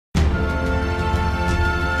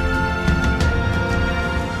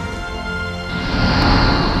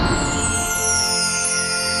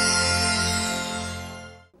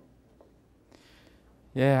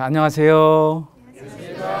예, 안녕하세요.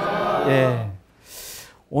 안녕하십니까. 예,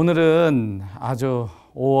 오늘은 아주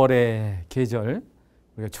 5월의 계절,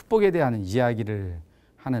 우리가 축복에 대한 이야기를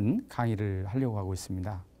하는 강의를 하려고 하고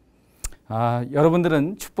있습니다.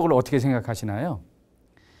 여러분들은 축복을 어떻게 생각하시나요?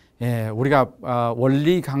 예, 우리가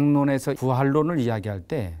원리 강론에서 부활론을 이야기할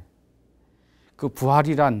때 그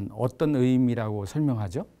부활이란 어떤 의미라고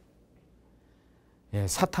설명하죠? 예,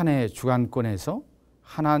 사탄의 주관권에서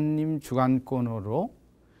하나님 주관권으로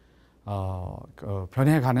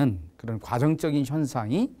변해가는 그런 과정적인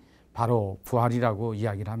현상이 바로 부활이라고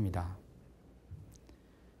이야기를 합니다.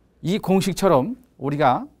 이 공식처럼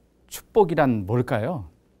우리가 축복이란 뭘까요?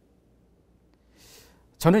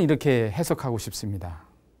 저는 이렇게 해석하고 싶습니다.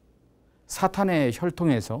 사탄의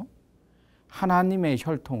혈통에서 하나님의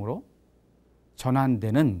혈통으로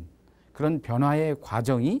전환되는 그런 변화의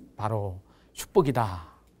과정이 바로 축복이다.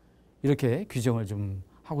 이렇게 규정을 좀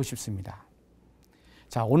하고 싶습니다.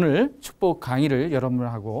 자, 오늘 축복 강의를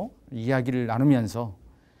여러분하고 이야기를 나누면서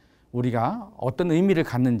우리가 어떤 의미를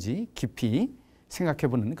갖는지 깊이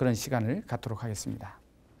생각해보는 그런 시간을 갖도록 하겠습니다.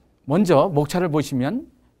 먼저 목차를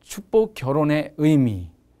보시면 축복 결혼의 의미,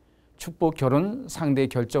 축복 결혼 상대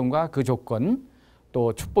결정과 그 조건,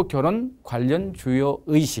 또 축복 결혼 관련 주요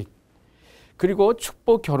의식, 그리고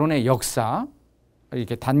축복 결혼의 역사,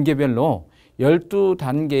 이렇게 단계별로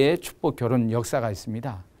 12단계의 축복 결혼 역사가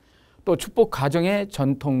있습니다. 또 축복 가정의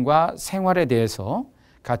전통과 생활에 대해서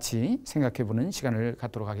같이 생각해 보는 시간을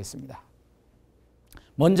갖도록 하겠습니다.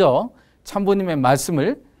 먼저 참부님의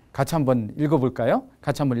말씀을 같이 한번 읽어볼까요?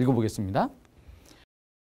 같이 한번 읽어보겠습니다.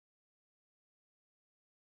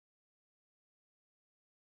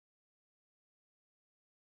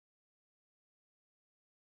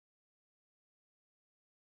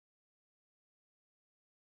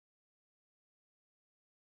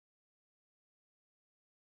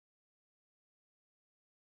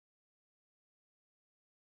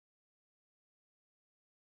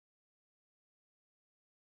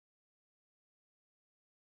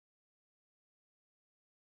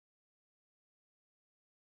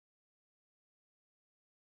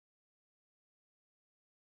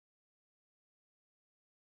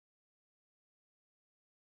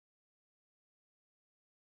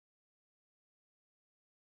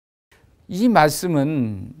 이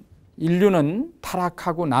말씀은 인류는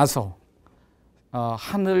타락하고 나서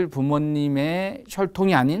하늘 부모님의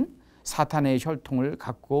혈통이 아닌 사탄의 혈통을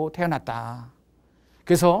갖고 태어났다.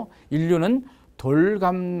 그래서 인류는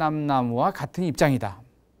돌감람나무와 같은 입장이다.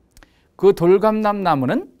 그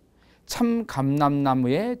돌감람나무는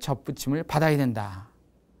참감람나무의 접붙임을 받아야 된다.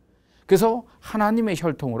 그래서 하나님의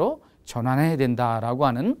혈통으로 전환해야 된다라고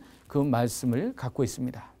하는 그 말씀을 갖고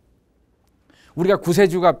있습니다. 우리가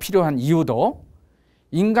구세주가 필요한 이유도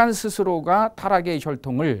인간 스스로가 타락의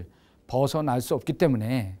혈통을 벗어날 수 없기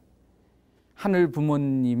때문에 하늘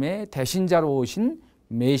부모님의 대신자로 오신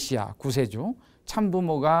메시아, 구세주,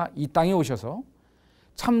 참부모가 이 땅에 오셔서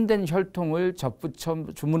참된 혈통을 접붙여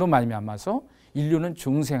줌으로 말미암아서 인류는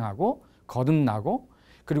중생하고 거듭나고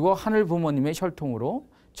그리고 하늘 부모님의 혈통으로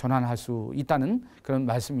전환할 수 있다는 그런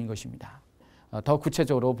말씀인 것입니다. 더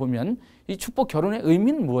구체적으로 보면 이 축복 결혼의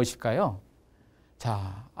의미는 무엇일까요?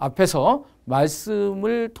 자, 앞에서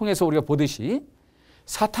말씀을 통해서 우리가 보듯이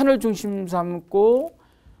사탄을 중심 삼고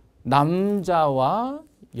남자와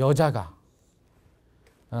여자가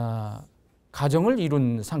가정을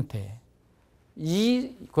이룬 상태,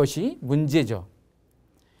 이것이 문제죠.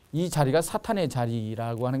 이 자리가 사탄의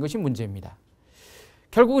자리라고 하는 것이 문제입니다.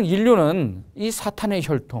 결국은 인류는 이 사탄의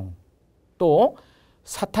혈통, 또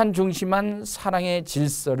사탄 중심한 사랑의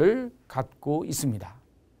질서를 갖고 있습니다.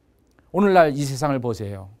 오늘날 이 세상을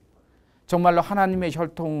보세요. 정말로 하나님의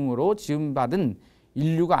혈통으로 지음받은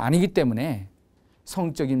인류가 아니기 때문에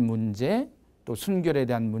성적인 문제, 또 순결에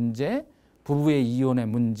대한 문제, 부부의 이혼의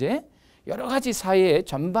문제, 여러 가지 사회의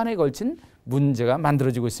전반에 걸친 문제가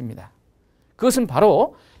만들어지고 있습니다. 그것은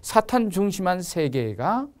바로 사탄 중심한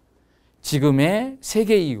세계가 지금의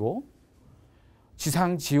세계이고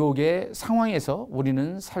지상 지옥의 상황에서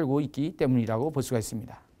우리는 살고 있기 때문이라고 볼 수가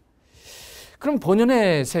있습니다. 그럼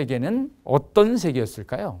본연의 세계는 어떤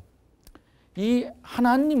세계였을까요? 이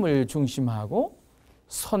하나님을 중심하고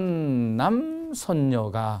선남,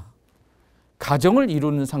 선녀가 가정을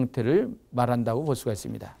이루는 상태를 말한다고 볼 수가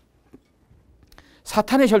있습니다.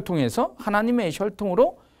 사탄의 혈통에서 하나님의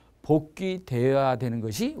혈통으로 복귀되어야 되는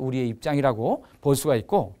것이 우리의 입장이라고 볼 수가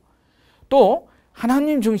있고, 또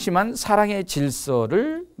하나님 중심한 사랑의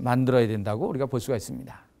질서를 만들어야 된다고 우리가 볼 수가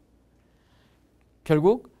있습니다.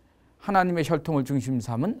 결국 하나님의 혈통을 중심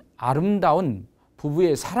삼은 아름다운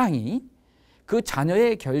부부의 사랑이 그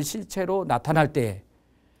자녀의 결실체로 나타날 때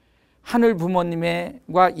하늘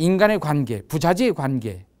부모님과 인간의 관계, 부자지의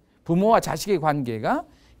관계, 부모와 자식의 관계가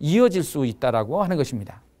이어질 수 있다라고 하는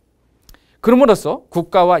것입니다. 그럼으로써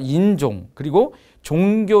국가와 인종 그리고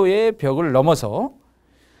종교의 벽을 넘어서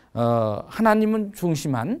하나님은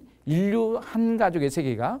중심한 인류 한 가족의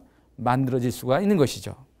세계가 만들어질 수가 있는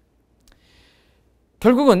것이죠.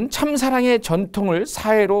 결국은 참사랑의 전통을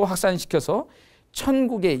사회로 확산시켜서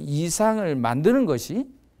천국의 이상을 만드는 것이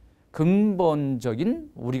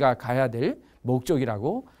근본적인 우리가 가야 될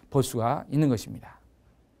목적이라고 볼 수가 있는 것입니다.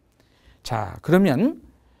 자, 그러면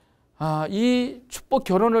이 축복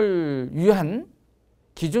결혼을 위한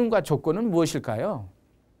기준과 조건은 무엇일까요?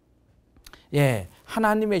 예,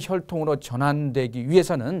 하나님의 혈통으로 전환되기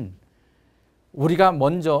위해서는 우리가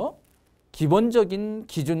먼저 기본적인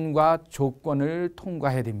기준과 조건을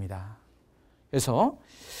통과해야 됩니다. 그래서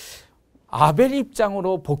아벨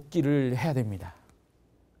입장으로 복귀를 해야 됩니다.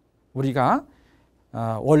 우리가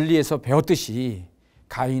원리에서 배웠듯이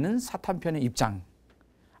가인은 사탄 편의 입장,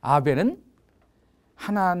 아벨은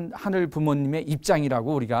하늘 부모님의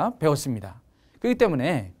입장이라고 우리가 배웠습니다. 그렇기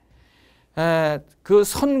때문에 그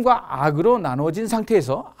선과 악으로 나눠진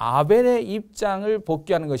상태에서 아벨의 입장을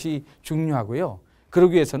복귀하는 것이 중요하고요.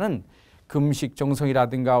 그러기 위해서는 금식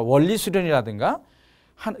정성이라든가 원리 수련이라든가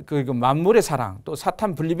그리고 만물의 사랑, 또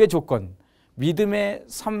사탄 분립의 조건, 믿음의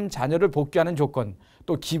삶 자녀를 복귀하는 조건,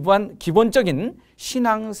 또 기본적인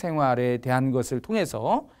신앙생활에 대한 것을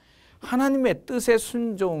통해서 하나님의 뜻에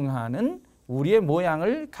순종하는 우리의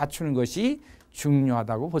모양을 갖추는 것이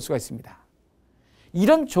중요하다고 볼 수가 있습니다.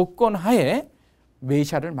 이런 조건 하에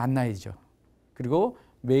메시아를 만나야죠. 그리고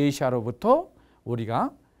메시아로부터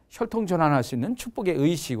우리가 혈통 전환할 수 있는 축복의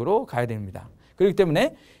의식으로 가야 됩니다. 그렇기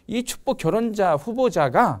때문에 이 축복 결혼자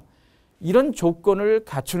후보자가 이런 조건을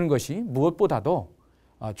갖추는 것이 무엇보다도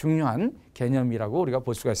중요한 개념이라고 우리가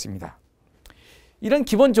볼 수가 있습니다. 이런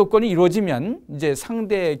기본 조건이 이루어지면 이제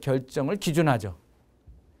상대 결정을 기준하죠.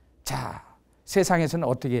 자, 세상에서는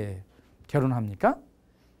어떻게 결혼합니까?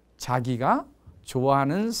 자기가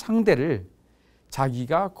좋아하는 상대를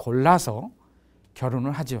자기가 골라서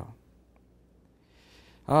결혼을 하죠.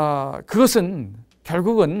 그것은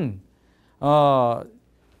결국은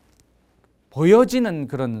보여지는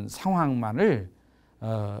그런 상황만을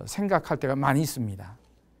생각할 때가 많이 있습니다.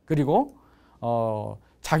 그리고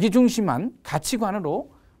자기중심한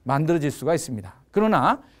가치관으로 만들어질 수가 있습니다.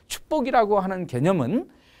 그러나 축복이라고 하는 개념은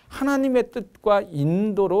하나님의 뜻과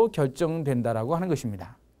인도로 결정된다라고 하는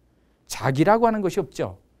것입니다. 자기라고 하는 것이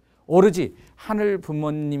없죠. 오로지 하늘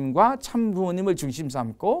부모님과 참 부모님을 중심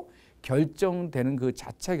삼고 결정되는 그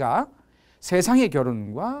자체가 세상의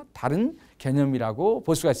결혼과 다른 개념이라고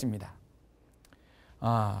볼 수가 있습니다.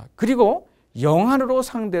 그리고 영안으로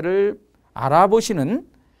상대를 알아보시는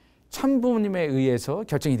참 부모님에 의해서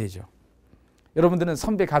결정이 되죠. 여러분들은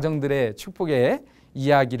선배 가정들의 축복의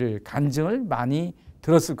이야기를 간증을 많이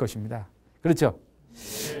들었을 것입니다. 그렇죠?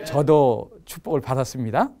 네. 저도 축복을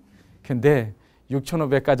받았습니다. 근데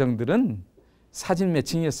 6,500가정들은 사진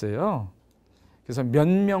매칭이었어요. 그래서 몇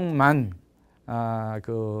명만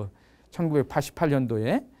그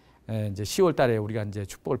 1988년도에 이제 10월 달에 우리가 이제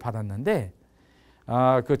축복을 받았는데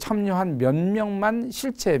그 참여한 몇 명만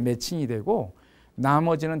실제 매칭이 되고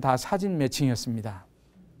나머지는 다 사진 매칭이었습니다.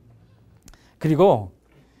 그리고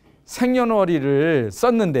생년월일을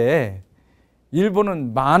썼는데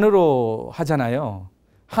일본은 만으로 하잖아요.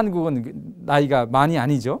 한국은 나이가 만이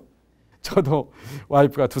아니죠. 저도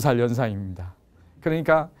와이프가 2살 연상입니다.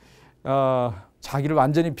 그러니까 자기를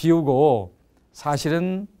완전히 비우고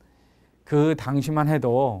사실은 그 당시만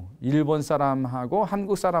해도 일본 사람하고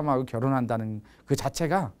한국 사람하고 결혼한다는 그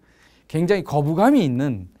자체가 굉장히 거부감이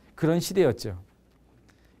있는 그런 시대였죠.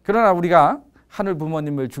 그러나 우리가 하늘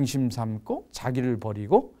부모님을 중심 삼고 자기를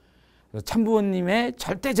버리고 참부모님의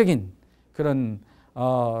절대적인 그런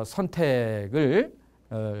선택을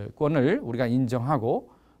권을 우리가 인정하고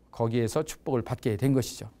거기에서 축복을 받게 된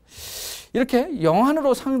것이죠. 이렇게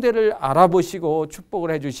영안으로 상대를 알아보시고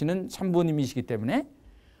축복을 해주시는 참부모님이시기 때문에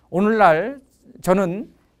오늘날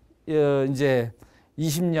저는 이제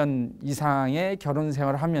 20년 이상의 결혼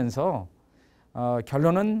생활을 하면서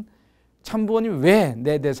결론은 참부모님 왜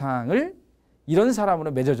내 대상을 이런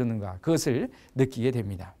사람으로 맺어줬는가 그것을 느끼게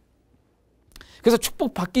됩니다. 그래서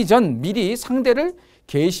축복받기 전 미리 상대를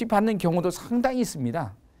계시받는 경우도 상당히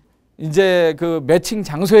있습니다. 이제 그 매칭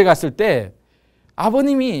장소에 갔을 때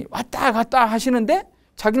아버님이 왔다 갔다 하시는데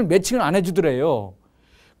자기는 매칭을 안 해주더래요.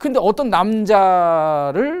 근데 어떤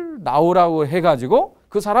남자를 나오라고 해가지고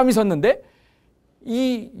그 사람이 섰는데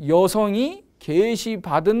이 여성이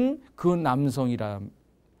계시받은 그 남성이라는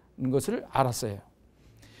것을 알았어요.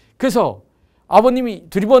 그래서 아버님이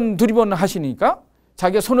두리번 하시니까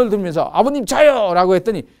자기가 손을 들면서 아버님 저요! 라고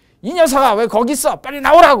했더니 이 녀석아 왜 거기 있어? 빨리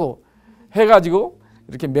나오라고 해가지고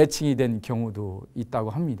이렇게 매칭이 된 경우도 있다고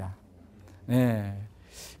합니다. 네.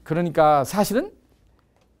 그러니까 사실은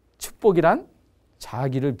축복이란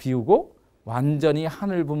자기를 비우고 완전히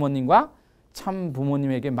하늘 부모님과 참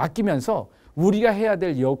부모님에게 맡기면서 우리가 해야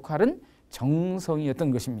될 역할은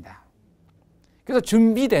정성이었던 것입니다. 그래서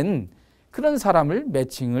준비된 그런 사람을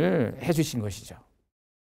매칭을 해주신 것이죠.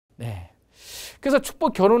 네. 그래서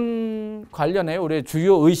축복 결혼 관련해 우리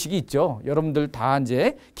주요 의식이 있죠. 여러분들 다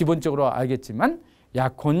이제 기본적으로 알겠지만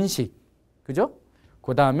약혼식, 그죠?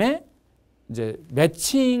 그 다음에 이제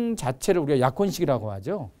매칭 자체를 우리가 약혼식이라고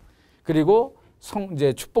하죠. 그리고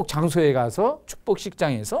이제 축복 장소에 가서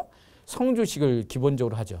축복식장에서 성주식을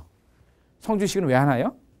기본적으로 하죠. 성주식은 왜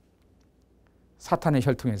하나요? 사탄의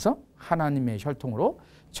혈통에서 하나님의 혈통으로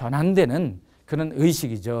전환되는 그런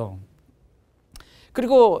의식이죠.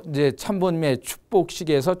 그리고 이제 참부모님의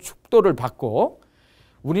축복식에서 축도를 받고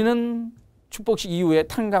우리는 축복식 이후에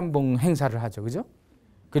탕감봉 행사를 하죠. 그죠?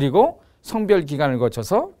 그리고 성별 기간을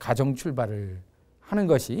거쳐서 가정 출발을 하는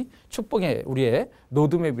것이 축복의 우리의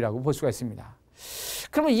로드맵이라고 볼 수가 있습니다.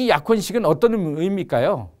 그러면 이 약혼식은 어떤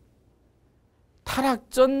의미일까요? 타락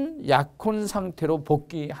전 약혼 상태로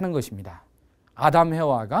복귀하는 것입니다. 아담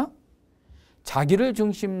해와가 자기를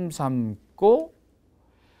중심 삼고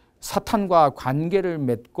사탄과 관계를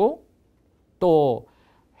맺고 또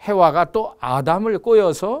해와가 또 아담을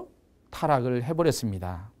꼬여서 타락을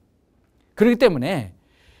해버렸습니다. 그렇기 때문에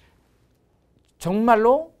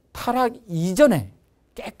정말로 타락 이전에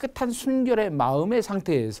깨끗한 순결의 마음의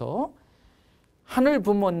상태에서 하늘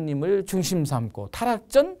부모님을 중심 삼고 타락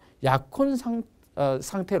전 약혼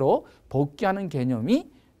상태로 복귀하는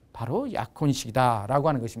개념이 바로 약혼식이다라고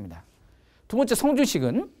하는 것입니다. 두 번째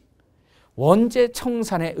성주식은 원죄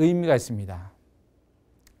청산의 의미가 있습니다.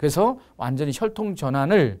 그래서 완전히 혈통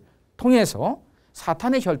전환을 통해서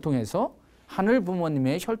사탄의 혈통에서 하늘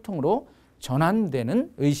부모님의 혈통으로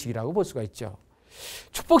전환되는 의식이라고 볼 수가 있죠.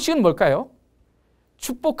 축복식은 뭘까요?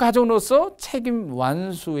 축복 가정으로서 책임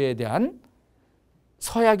완수에 대한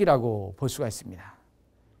서약이라고 볼 수가 있습니다.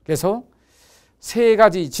 그래서 세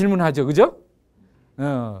가지 질문하죠. 그죠?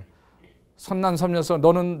 선남선녀서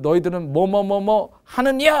너희들은 뭐뭐뭐뭐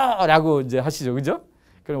하느냐? 라고 이제 하시죠. 그죠?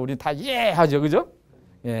 그럼 우리 다 예! 하죠. 그죠?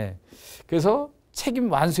 예. 그래서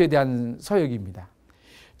책임 완수에 대한 서약입니다.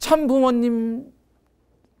 참 부모님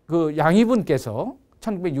그 양이분께서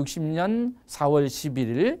 1960년 4월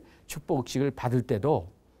 11일 축복식을 받을 때도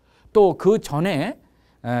또 그 전에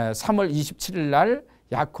 3월 27일 날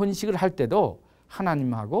약혼식을 할 때도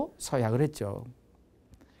하나님하고 서약을 했죠.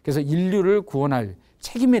 그래서 인류를 구원할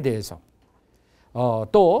책임에 대해서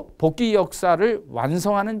또 복귀 역사를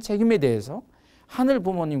완성하는 책임에 대해서 하늘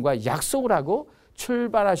부모님과 약속을 하고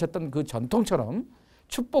출발하셨던 그 전통처럼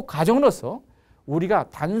축복 가정으로서 우리가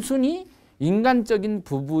단순히 인간적인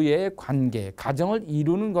부부의 관계, 가정을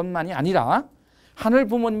이루는 것만이 아니라 하늘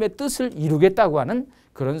부모님의 뜻을 이루겠다고 하는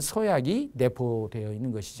그런 서약이 내포되어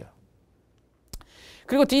있는 것이죠.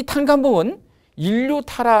 그리고 이 탕감봉은 인류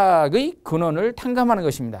타락의 근원을 탕감하는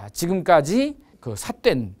것입니다. 지금까지 그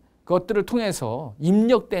삿된 것들을 통해서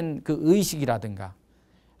입력된 그 의식이라든가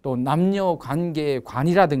또 남녀 관계의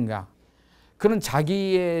관이라든가 그런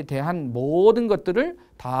자기에 대한 모든 것들을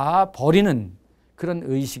다 버리는 그런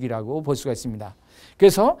의식이라고 볼 수가 있습니다.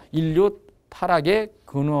 그래서 인류 타락의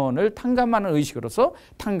근원을 탕감하는 의식으로서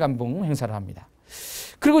탕감봉 행사를 합니다.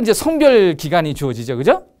 그리고 이제 성별 기간이 주어지죠.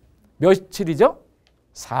 그죠? 며칠이죠?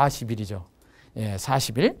 40일이죠. 예,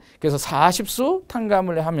 40일. 그래서 40수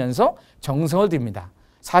탕감을 하면서 정성을 드립니다.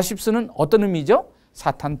 40수는 어떤 의미죠?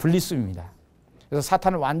 사탄 분리수입니다. 그래서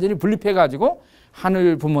사탄을 완전히 분립해가지고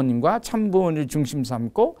하늘 부모님과 참 부모님을 중심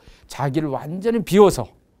삼고 자기를 완전히 비워서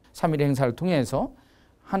 3일 행사를 통해서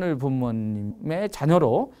하늘 부모님의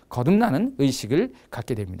자녀로 거듭나는 의식을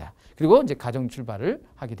갖게 됩니다. 그리고 이제 가정 출발을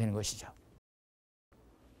하게 되는 것이죠.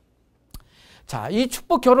 자, 이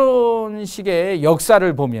축복 결혼식의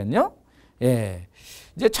역사를 보면요. 예.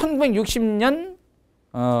 이제 1960년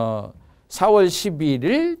 4월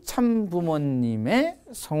 11일 참 부모님의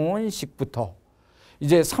성혼식부터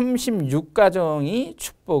이제 36가정이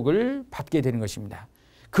축복을 받게 되는 것입니다.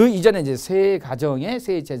 그 이전에 이제 세 가정에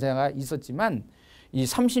세 제자가 있었지만 이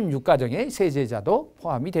 36가정의 세 제자도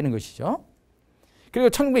포함이 되는 것이죠. 그리고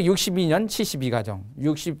 1962년 72가정,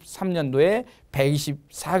 63년도에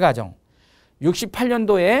 124가정,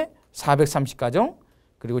 68년도에 430가정,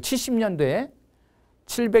 그리고 70년도에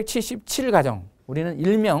 777가정, 우리는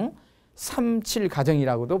일명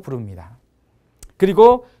 37가정이라고도 부릅니다.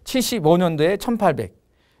 그리고 75년도에 1800,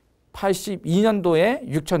 82년도에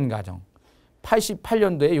 6000가정,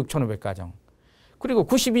 88년도에 6500가정, 그리고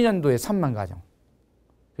 92년도에 3만 가정.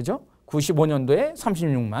 그죠? 95년도에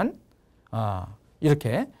 36만.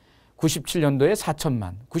 이렇게 97년도에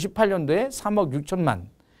 4천만, 98년도에 3억 6천만,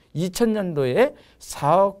 2000년도에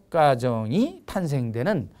 4억 가정이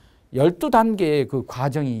탄생되는 12단계의 그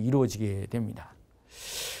과정이 이루어지게 됩니다.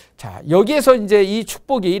 자, 여기에서 이제 이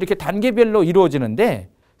축복이 이렇게 단계별로 이루어지는데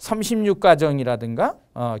 36가정이라든가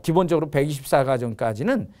기본적으로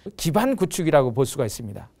 124가정까지는 기반 구축이라고 볼 수가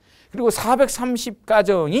있습니다. 그리고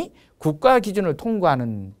 430가정이 국가 기준을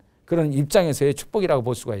통과하는 그런 입장에서의 축복이라고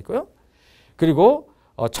볼 수가 있고요. 그리고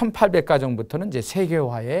 1800가정부터는 이제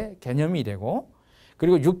세계화의 개념이 되고,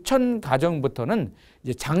 그리고 6000가정부터는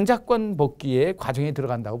이제 장자권 복귀의 과정에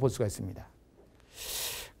들어간다고 볼 수가 있습니다.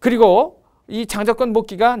 그리고 이 장자권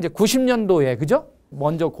복귀가 이제 90년도에, 그죠?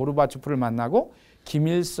 먼저 고르바초프를 만나고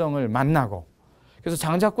김일성을 만나고, 그래서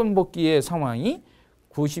장자권 복귀의 상황이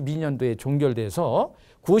 92년도에 종결돼서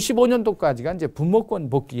 95년도까지가 이제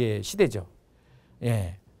분모권 복귀의 시대죠.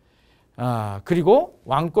 예. 그리고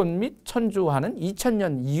왕권 및 천주화는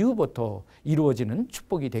 2000년 이후부터 이루어지는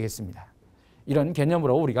축복이 되겠습니다. 이런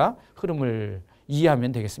개념으로 우리가 흐름을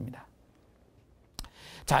이해하면 되겠습니다.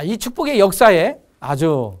 자, 이 축복의 역사에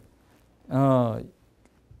아주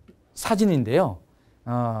사진인데요.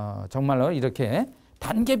 정말로 이렇게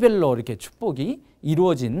단계별로 이렇게 축복이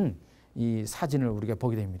이루어진 이 사진을 우리가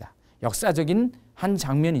보게 됩니다. 역사적인 한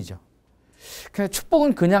장면이죠.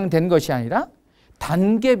 축복은 그냥 된 것이 아니라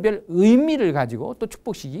단계별 의미를 가지고 또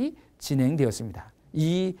축복식이 진행되었습니다.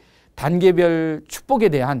 이 단계별 축복에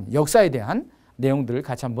대한 역사에 대한 내용들을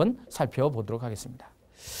같이 한번 살펴보도록 하겠습니다.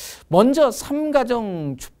 먼저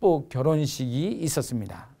 3가정 축복 결혼식이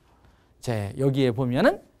있었습니다. 자, 여기에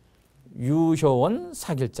보면은 유효원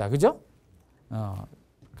사길자, 그죠?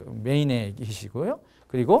 그 메인에 계시고요.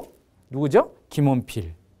 그리고 누구죠?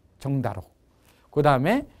 김원필, 정다록. 그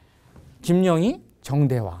다음에 김영희,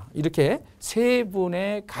 정대화. 이렇게 세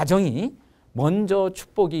분의 가정이 먼저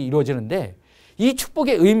축복이 이루어지는데, 이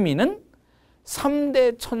축복의 의미는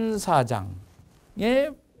 3대 천사장의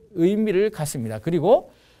의미를 갖습니다.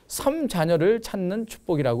 그리고 3자녀를 찾는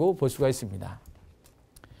축복이라고 볼 수가 있습니다.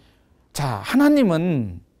 자,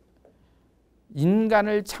 하나님은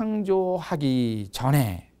인간을 창조하기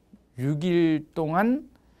전에 6일 동안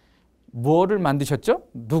무엇을 만드셨죠?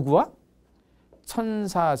 누구와?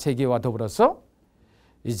 천사 세계와 더불어서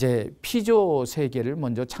이제 피조 세계를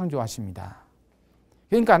먼저 창조하십니다.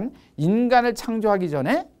 그러니까 인간을 창조하기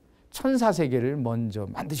전에 천사 세계를 먼저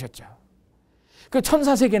만드셨죠. 그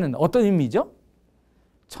천사 세계는 어떤 의미죠?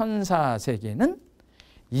 천사 세계는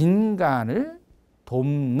인간을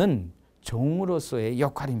돕는 종으로서의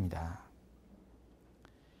역할입니다.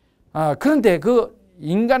 그런데 그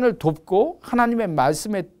인간을 돕고 하나님의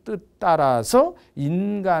말씀의 뜻 따라서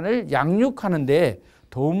인간을 양육하는 데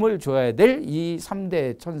도움을 줘야 될 이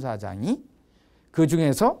 3대 천사장이, 그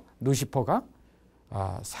중에서 루시퍼가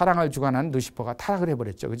사랑을 주관한 루시퍼가 타락을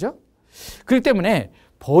해버렸죠. 그죠? 그렇기 때문에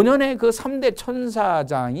본연의 그 3대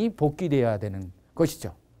천사장이 복귀되어야 되는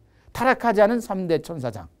것이죠. 타락하지 않은 3대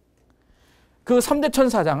천사장. 그 3대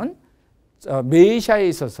천사장은 메시아에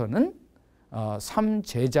있어서는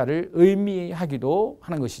 3제자를 의미하기도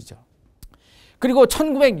하는 것이죠. 그리고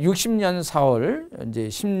 1960년 4월 이제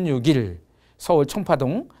 16일 서울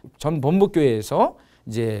청파동 전 본부교회에서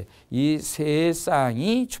이제 이 세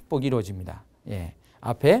쌍이 축복이 이루어집니다. 예,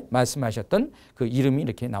 앞에 말씀하셨던 그 이름이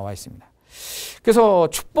이렇게 나와 있습니다. 그래서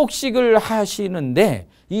축복식을 하시는데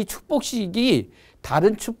이 축복식이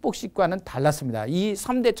다른 축복식과는 달랐습니다. 이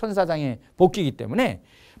 3대 천사장의 복귀이기 때문에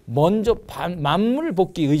먼저 만물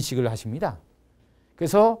복귀 의식을 하십니다.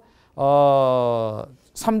 그래서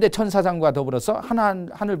 3대 천사장과 더불어서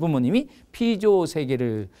하늘 부모님이 피조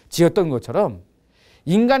세계를 지었던 것처럼,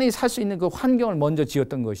 인간이 살 수 있는 그 환경을 먼저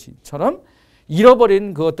지었던 것처럼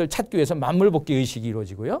잃어버린 그것들 찾기 위해서 만물 복귀 의식이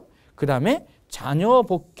이루어지고요. 그 다음에 자녀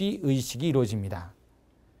복귀 의식이 이루어집니다.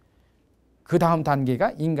 그 다음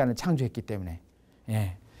단계가 인간을 창조했기 때문에.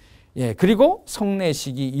 그리고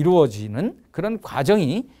성례식이 이루어지는 그런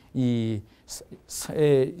과정이 이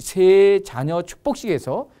세 자녀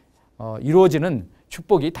축복식에서 이루어지는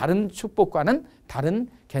축복이 다른 축복과는 다른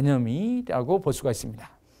개념이라고 볼 수가 있습니다.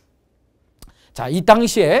 자, 이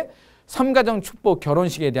당시에 3가정 축복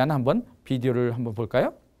결혼식에 대한 한번 비디오를 한번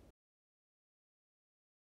볼까요?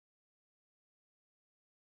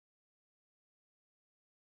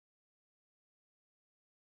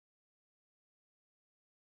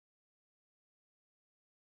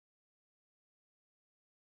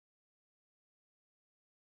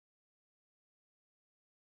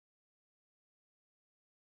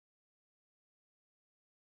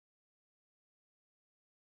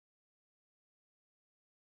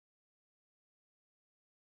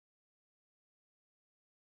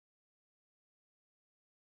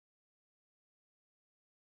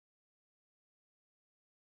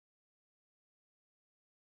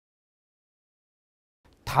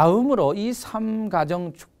 다음으로 이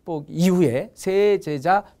 3가정 축복 이후에 세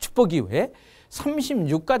제자 축복 이후에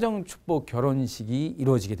 36가정 축복 결혼식이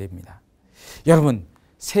이루어지게 됩니다. 여러분,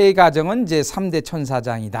 세 가정은 이제 3대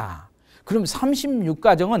천사장이다. 그럼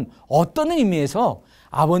 36가정은 어떤 의미에서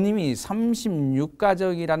아버님이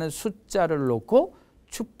 36가정이라는 숫자를 놓고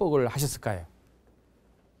축복을 하셨을까요?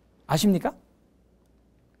 아십니까?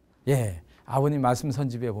 예, 아버님 말씀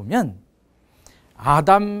선집에 보면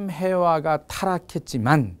아담 해와가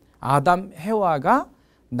타락했지만 아담 해와가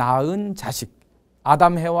낳은 자식,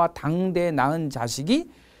 아담 해와 당대에 낳은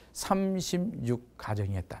자식이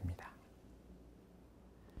 36가정이었답니다.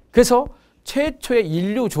 그래서 최초의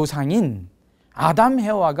인류 조상인 아담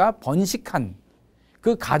해와가 번식한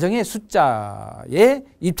그 가정의 숫자의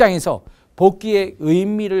입장에서 복귀의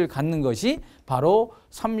의미를 갖는 것이 바로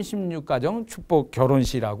 36가정 축복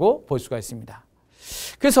결혼식이라고 볼 수가 있습니다.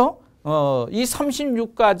 그래서 이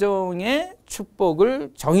 36가정의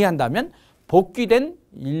축복을 정의한다면 복귀된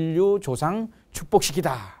인류 조상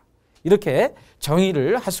축복식이다. 이렇게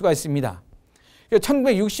정의를 할 수가 있습니다.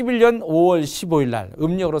 1961년 5월 15일 날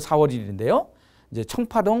음력으로 4월 1일인데요. 이제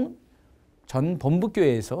청파동 전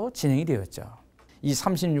본부교회에서 진행이 되었죠. 이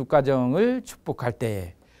 36가정을 축복할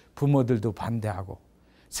때에 부모들도 반대하고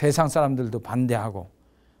세상 사람들도 반대하고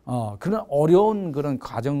그런 어려운 그런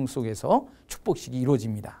과정 속에서 축복식이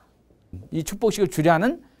이루어집니다. 이 축복식을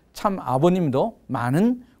주례하는 참 아버님도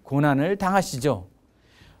많은 고난을 당하시죠.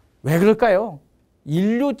 왜 그럴까요?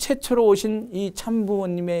 인류 최초로 오신 이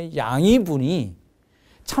참부모님의 양이분이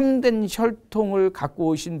참된 혈통을 갖고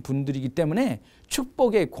오신 분들이기 때문에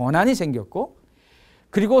축복의 권한이 생겼고,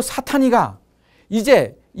 그리고 사탄이가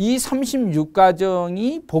이제 이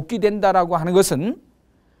 36가정이 복귀된다라고 하는 것은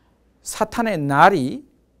사탄의 날이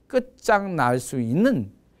끝장날 수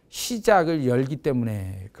있는 시작을 열기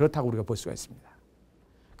때문에 그렇다고 우리가 볼 수가 있습니다.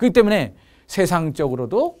 그렇기 때문에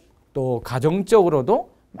세상적으로도 또 가정적으로도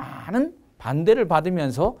많은 반대를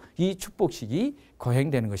받으면서 이 축복식이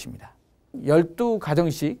거행되는 것입니다.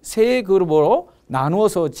 12가정씩 세 그룹으로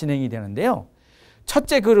나누어서 진행이 되는데요.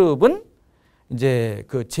 첫째 그룹은 이제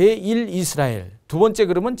그 제1 이스라엘, 두 번째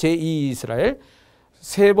그룹은 제2 이스라엘,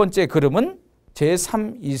 세 번째 그룹은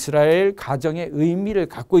제3 이스라엘 가정의 의미를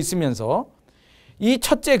갖고 있으면서 이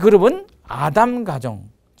첫째 그룹은 아담 가정,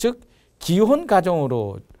 즉 기혼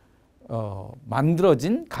가정으로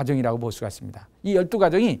만들어진 가정이라고 볼 수가 있습니다. 이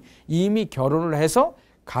 12가정이 이미 결혼을 해서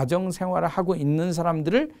가정 생활을 하고 있는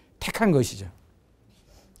사람들을 택한 것이죠.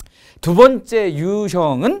 두 번째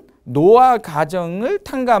유형은 노아 가정을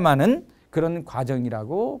탕감하는 그런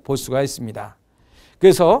과정이라고 볼 수가 있습니다.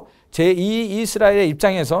 그래서 제2 이스라엘의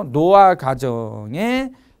입장에서 노아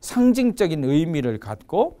가정의 상징적인 의미를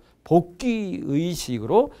갖고 복귀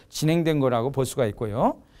의식으로 진행된 거라고 볼 수가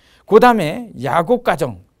있고요. 그 다음에 야곱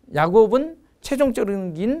가정, 야곱은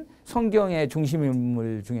최종적인 성경의 중심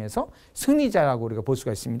인물 중에서 승리자라고 우리가 볼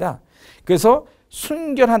수가 있습니다. 그래서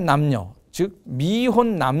순결한 남녀, 즉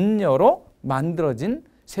미혼 남녀로 만들어진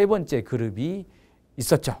세 번째 그룹이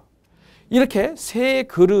있었죠. 이렇게 세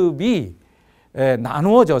그룹이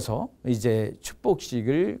나누어져서 이제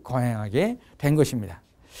축복식을 거행하게 된 것입니다.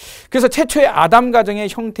 그래서 최초의 아담 가정의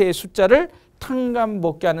형태의 숫자를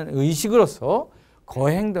탕감복귀하는 의식으로서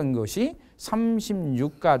거행된 것이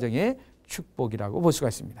 36가정의 축복이라고 볼 수가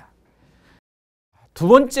있습니다. 두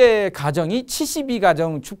번째 가정이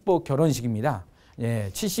 72가정 축복 결혼식입니다.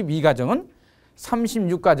 72가정은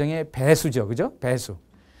 36가정의 배수죠. 그죠? 배수.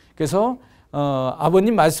 그래서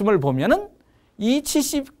아버님 말씀을 보면은 이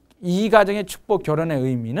 72가정의 축복 결혼의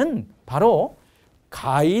의미는 바로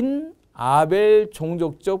가인 아벨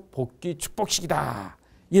종족적 복귀 축복식이다.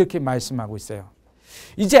 이렇게 말씀하고 있어요.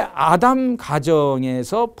 이제 아담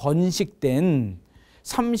가정에서 번식된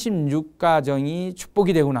 36가정이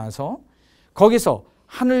축복이 되고 나서 거기서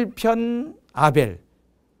하늘편 아벨,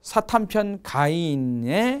 사탄편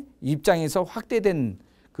가인의 입장에서 확대된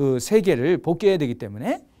그 세계를 복귀해야 되기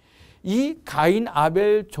때문에 이 가인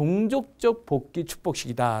아벨 종족적 복귀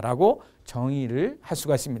축복식이다라고 정의를 할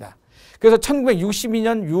수가 있습니다. 그래서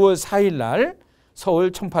 1962년 6월 4일 날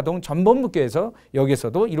서울 청파동 전본부교에서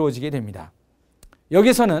여기서도 이루어지게 됩니다.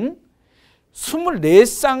 여기서는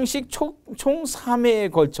 24쌍씩 총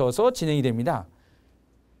 3회에 걸쳐서 진행이 됩니다.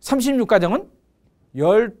 36가정은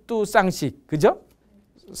 12쌍씩, 그죠?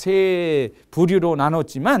 세 부류로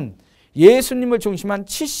나눴지만 예수님을 중심한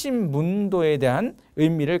 70문도에 대한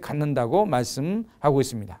의미를 갖는다고 말씀하고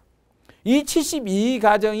있습니다. 이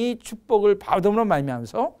 72가정이 축복을 받음으로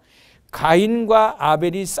말미암아서 가인과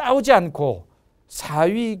아벨이 싸우지 않고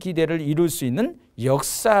사위 기대를 이룰 수 있는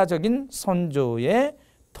역사적인 선조의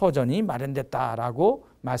터전이 마련됐다라고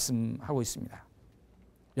말씀하고 있습니다.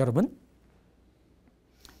 여러분,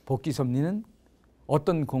 복귀 섭리는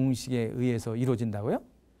어떤 공식에 의해서 이루어진다고요?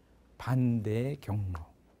 반대 경로.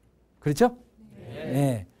 그렇죠?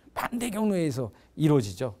 네. 반대 경로에 의해서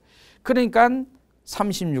이루어지죠. 그러니까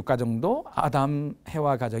 36가정도 아담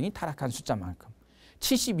해와 가정이 타락한 숫자만큼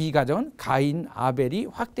 72가정은 가인 아벨이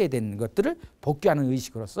확대된 것들을 복귀하는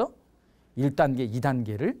의식으로서 1단계,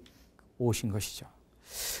 2단계를 오신 것이죠.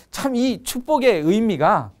 참 이 축복의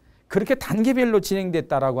의미가 그렇게 단계별로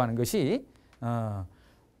진행됐다라고 하는 것이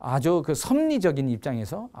아주 그 섭리적인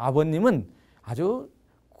입장에서 아버님은 아주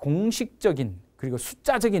공식적인 그리고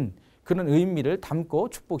숫자적인 그런 의미를 담고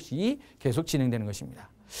축복식이 계속 진행되는 것입니다.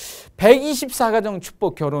 124가정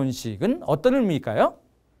축복 결혼식은 어떤 의미일까요?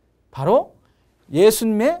 바로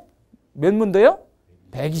예수님의 몇 문도요?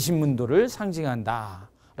 120문도를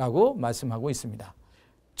상징한다라고 말씀하고 있습니다.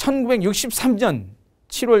 1963년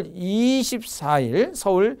 7월 24일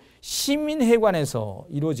서울 시민회관에서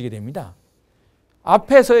이루어지게 됩니다.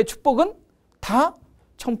 앞에서의 축복은 다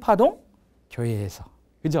청파동 교회에서.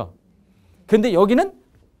 그죠? 그런데 여기는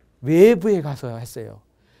외부에 가서 했어요.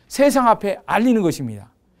 세상 앞에 알리는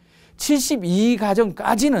것입니다.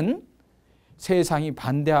 72가정까지는 세상이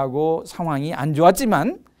반대하고 상황이 안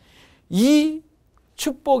좋았지만 이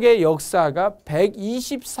축복의 역사가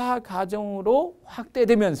 124가정으로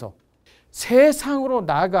확대되면서 세상으로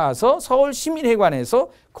나가서 서울 시민회관에서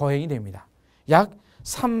거행이 됩니다. 약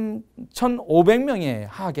 3,500명의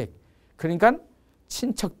하객, 그러니까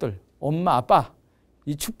친척들, 엄마, 아빠,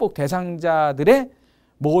 이 축복 대상자들의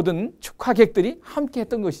모든 축하객들이 함께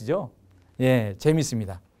했던 것이죠. 예,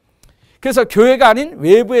 재밌습니다. 그래서 교회가 아닌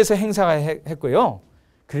외부에서 행사가 했고요.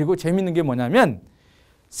 그리고 재밌는 게 뭐냐면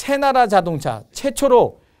새나라 자동차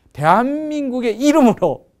최초로 대한민국의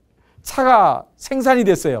이름으로 차가 생산이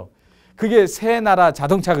됐어요. 그게 새나라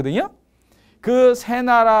자동차거든요. 그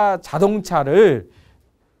새나라 자동차를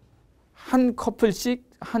한 커플씩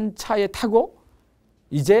한 차에 타고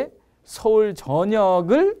이제 서울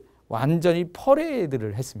전역을 완전히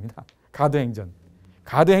퍼레이드를 했습니다. 가도행전.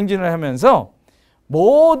 가도행진을 하면서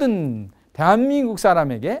모든 대한민국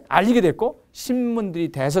사람에게 알리게 됐고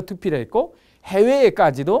신문들이 대서특필을 했고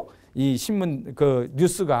해외에까지도 이 신문 그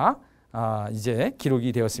뉴스가 이제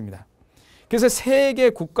기록이 되었습니다. 그래서 세계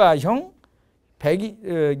국가형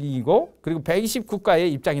 100이고 그리고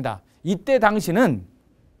 120국가의 입장이다. 이때 당시는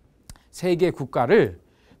세계 국가를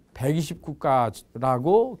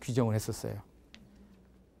 120국가라고 규정을 했었어요.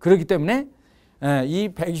 그렇기 때문에 이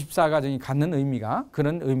 124가정이 갖는 의미가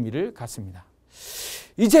그런 의미를 갖습니다.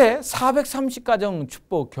 이제 430가정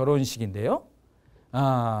축복 결혼식인데요.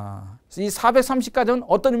 이 430가정은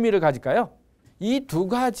어떤 의미를 가질까요? 이 두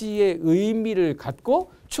가지의 의미를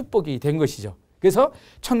갖고 축복이 된 것이죠. 그래서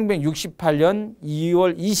 1968년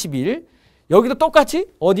 2월 20일 여기도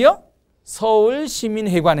똑같이 어디요? 서울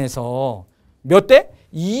시민회관에서 몇 대?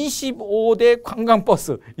 25대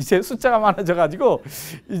관광버스. 이제 숫자가 많아져 가지고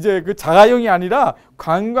이제 그 자가용이 아니라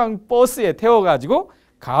관광버스에 태워가지고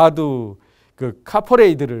가두 그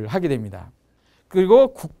카퍼레이드를 하게 됩니다.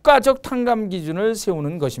 그리고 국가적 탕감 기준을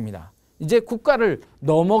세우는 것입니다. 이제 국가를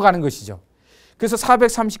넘어가는 것이죠. 그래서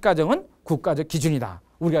 430가정은 국가적 기준이다.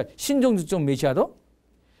 우리가 신종주종 메시아도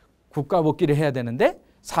국가 복귀를 해야 되는데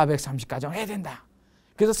 430가정 해야 된다.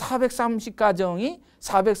 그래서 430가정이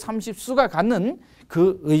 430수가 갖는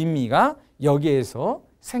그 의미가 여기에서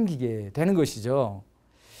생기게 되는 것이죠.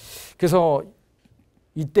 그래서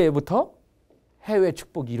이때부터 해외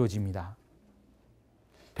축복이 이루어집니다.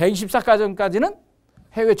 124가정까지는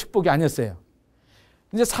해외 축복이 아니었어요.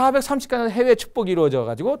 이제 430가정 해외 축복이 이루어져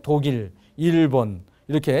가지고 독일, 일본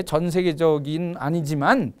이렇게 전 세계적인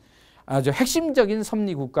아니지만 아주 핵심적인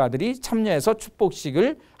섭리 국가들이 참여해서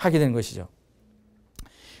축복식을 하게 된 것이죠.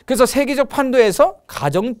 그래서 세계적 판도에서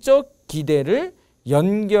가정적 기대를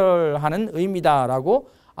연결하는 의미다라고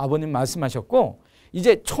아버님 말씀하셨고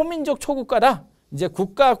이제 초민족 초국가다. 이제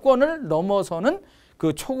국가권을 넘어서는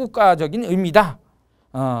그 초국가적인 의미다.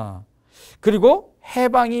 그리고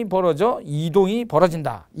해방이 벌어져 이동이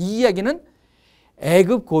벌어진다. 이 이야기는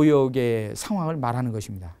애굽 고역의 상황을 말하는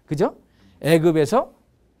것입니다. 그죠? 애굽에서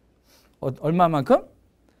얼마만큼?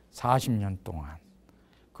 40년 동안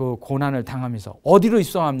그 고난을 당하면서 어디로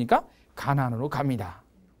입성합니까? 가나안으로 갑니다.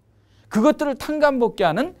 그것들을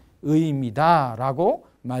탕감복귀하는 의미다라고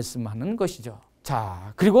말씀하는 것이죠.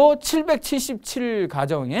 자, 그리고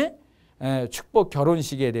 777가정의 축복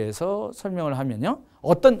결혼식에 대해서 설명을 하면요.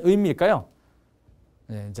 어떤 의미일까요?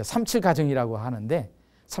 네, 이제 37가정이라고 하는데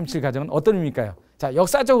 37가정은 어떤 의미일까요? 자,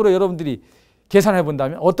 역사적으로 여러분들이 계산해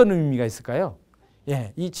본다면 어떤 의미가 있을까요?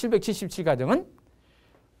 예, 이 777가정은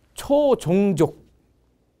초종족,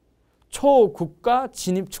 초국가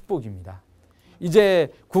진입 축복입니다.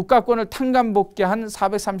 이제 국가권을 탕감복귀한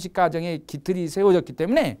 430가정의 기틀이 세워졌기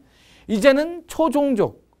때문에 이제는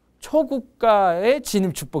초종족, 초국가의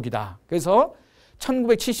진입 축복이다. 그래서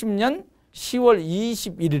 1970년 10월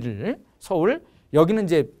 21일을 서울, 여기는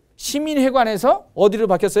이제 시민회관에서 어디로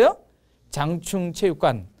바뀌었어요?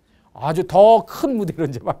 장충체육관. 아주 더 큰 무대로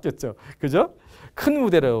이제 바뀌었죠. 그죠? 큰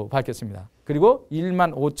무대로 바뀌었습니다. 그리고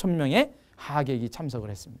 1만 5천 명의 하객이 참석을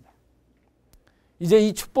했습니다. 이제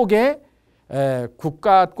이 축복에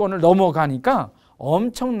국가권을 넘어가니까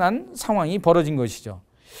엄청난 상황이 벌어진 것이죠.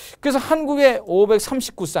 그래서 한국의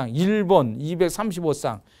 539상, 일본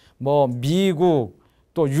 235상, 뭐 미국,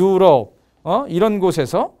 또 유럽 이런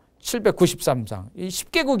곳에서 793상, 이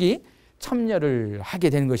 10개국이 참여를 하게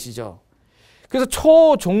된 것이죠. 그래서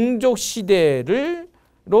초종족 시대로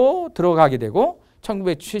들어가게 되고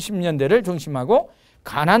 1970년대를 중심하고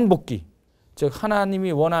가난복귀, 즉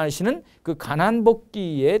하나님이 원하시는 그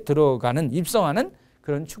가난복귀에 들어가는, 입성하는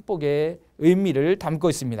그런 축복의 의미를 담고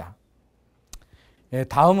있습니다.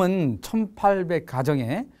 다음은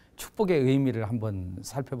 1800가정의 축복의 의미를 한번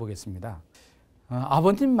살펴보겠습니다.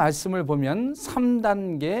 아버님 말씀을 보면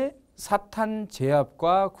 3단계 사탄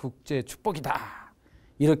제압과 국제 축복이다.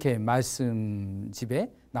 이렇게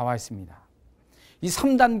말씀집에 나와 있습니다. 이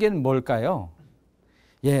 3단계는 뭘까요?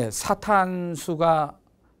 사탄수가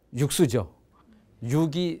육수죠.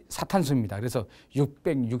 6이 사탄수입니다. 그래서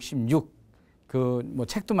 666, 뭐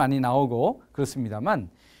책도 많이 나오고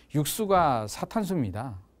그렇습니다만 육수가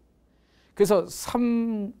사탄수입니다. 그래서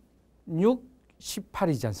 3, 6,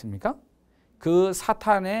 18이지 않습니까? 그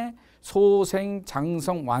사탄의 소생,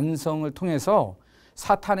 장성, 완성을 통해서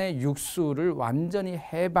사탄의 육수를 완전히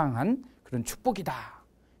해방한 그런 축복이다.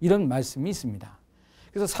 이런 말씀이 있습니다.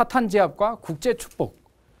 그래서 사탄 제압과 국제 축복,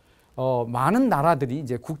 많은 나라들이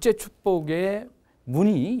이제 국제 축복의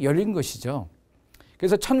문이 열린 것이죠.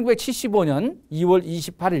 그래서 1975년 2월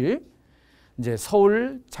 28일 이제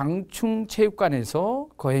서울 장충체육관에서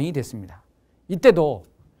거행이 됐습니다. 이때도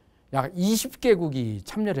약 20개국이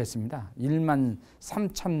참여를 했습니다. 1만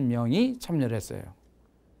 3천 명이 참여를 했어요.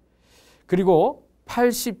 그리고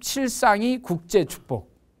 87쌍이 국제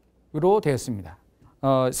축복으로 되었습니다.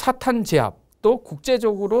 사탄 제압, 또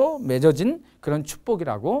국제적으로 맺어진 그런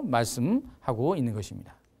축복이라고 말씀하고 있는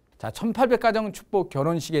것입니다. 자, 1800가정 축복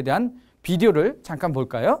결혼식에 대한 비디오를 잠깐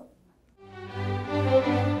볼까요?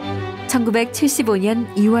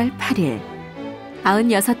 1975년 2월 8일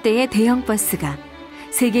 96대의 대형 버스가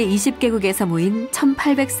세계 20개국에서 모인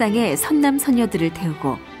 1800쌍의 선남 선녀들을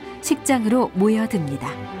태우고 식장으로 모여듭니다.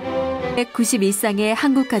 192쌍의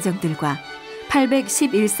한국 가정들과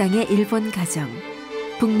 811쌍의 일본 가정,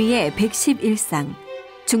 북미의 111쌍,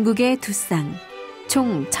 중국의 2쌍,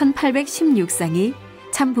 총 1816쌍이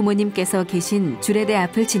참부모님께서 계신 주례대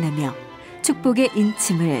앞을 지나며 축복의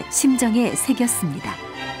인침을 심정에 새겼습니다.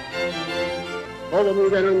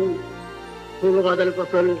 어머니는 부모가 될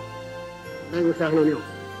것을 맹세하노니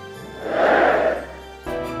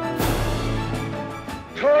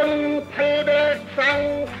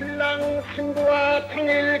 1800쌍 신랑 신부와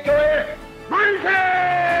통일교회 만세!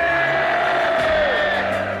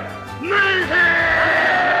 만세!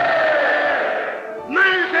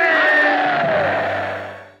 만세!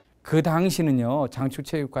 그 당시는요,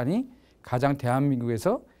 장충체육관이 가장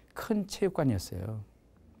대한민국에서 큰 체육관이었어요.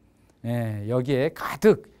 여기에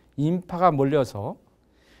가득 인파가 몰려서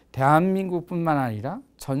대한민국뿐만 아니라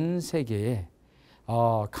전 세계의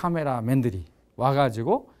카메라맨들이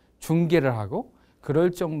와가지고 중계를 하고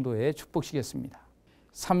그럴 정도의 축복식이었습니다.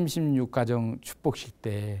 36가정 축복식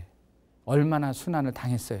때 얼마나 순환을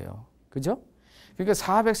당했어요. 그죠? 그러니까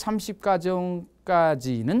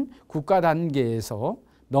 430가정까지는 국가 단계에서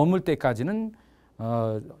넘을 때까지는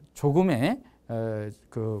조금의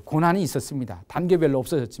그 고난이 있었습니다. 단계별로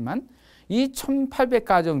없어졌지만 이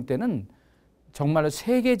 1800가정 때는 정말로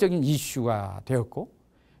세계적인 이슈가 되었고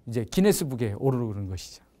이제 기네스북에 오르는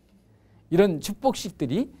것이죠. 이런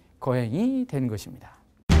축복식들이 거행이 된 것입니다.